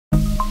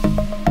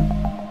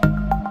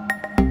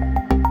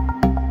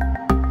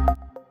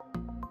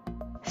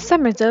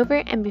Summer's over,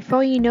 and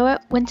before you know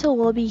it, winter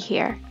will be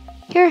here.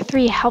 Here are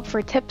 3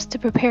 helpful tips to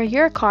prepare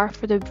your car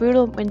for the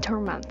brutal winter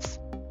months.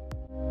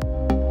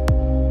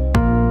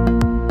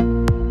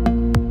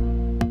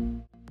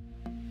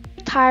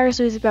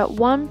 Tires lose about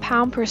 1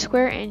 pound per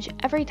square inch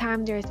every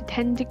time there is a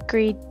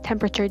 10-degree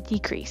temperature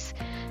decrease.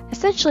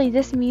 Essentially,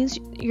 this means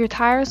your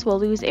tires will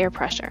lose air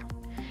pressure.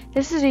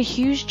 This is a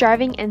huge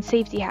driving and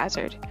safety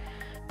hazard.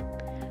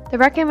 The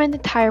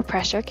recommended tire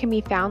pressure can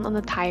be found on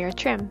the tire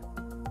trim.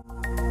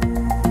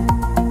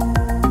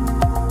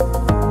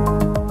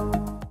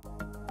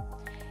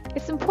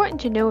 It's important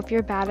to know if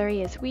your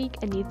battery is weak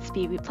and needs to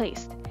be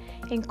replaced.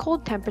 In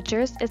cold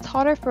temperatures, it's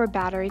harder for a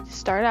battery to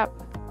start up.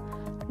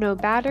 No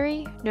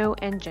battery, no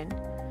engine.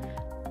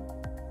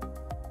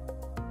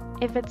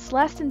 If it's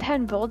less than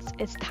 10 volts,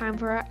 it's time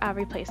for a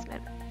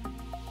replacement.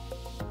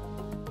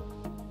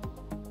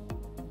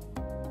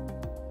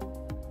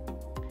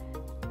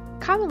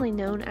 Commonly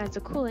known as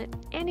a coolant,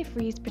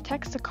 antifreeze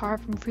protects the car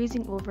from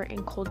freezing over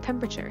in cold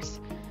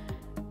temperatures.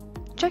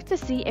 Check to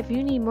see if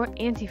you need more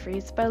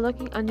antifreeze by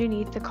looking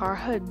underneath the car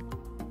hood.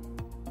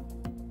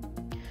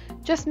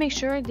 Just make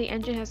sure the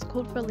engine has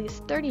cooled for at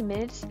least 30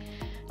 minutes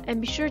and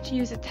be sure to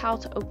use a towel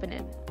to open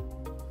it.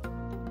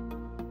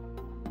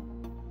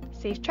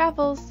 Safe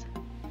travels!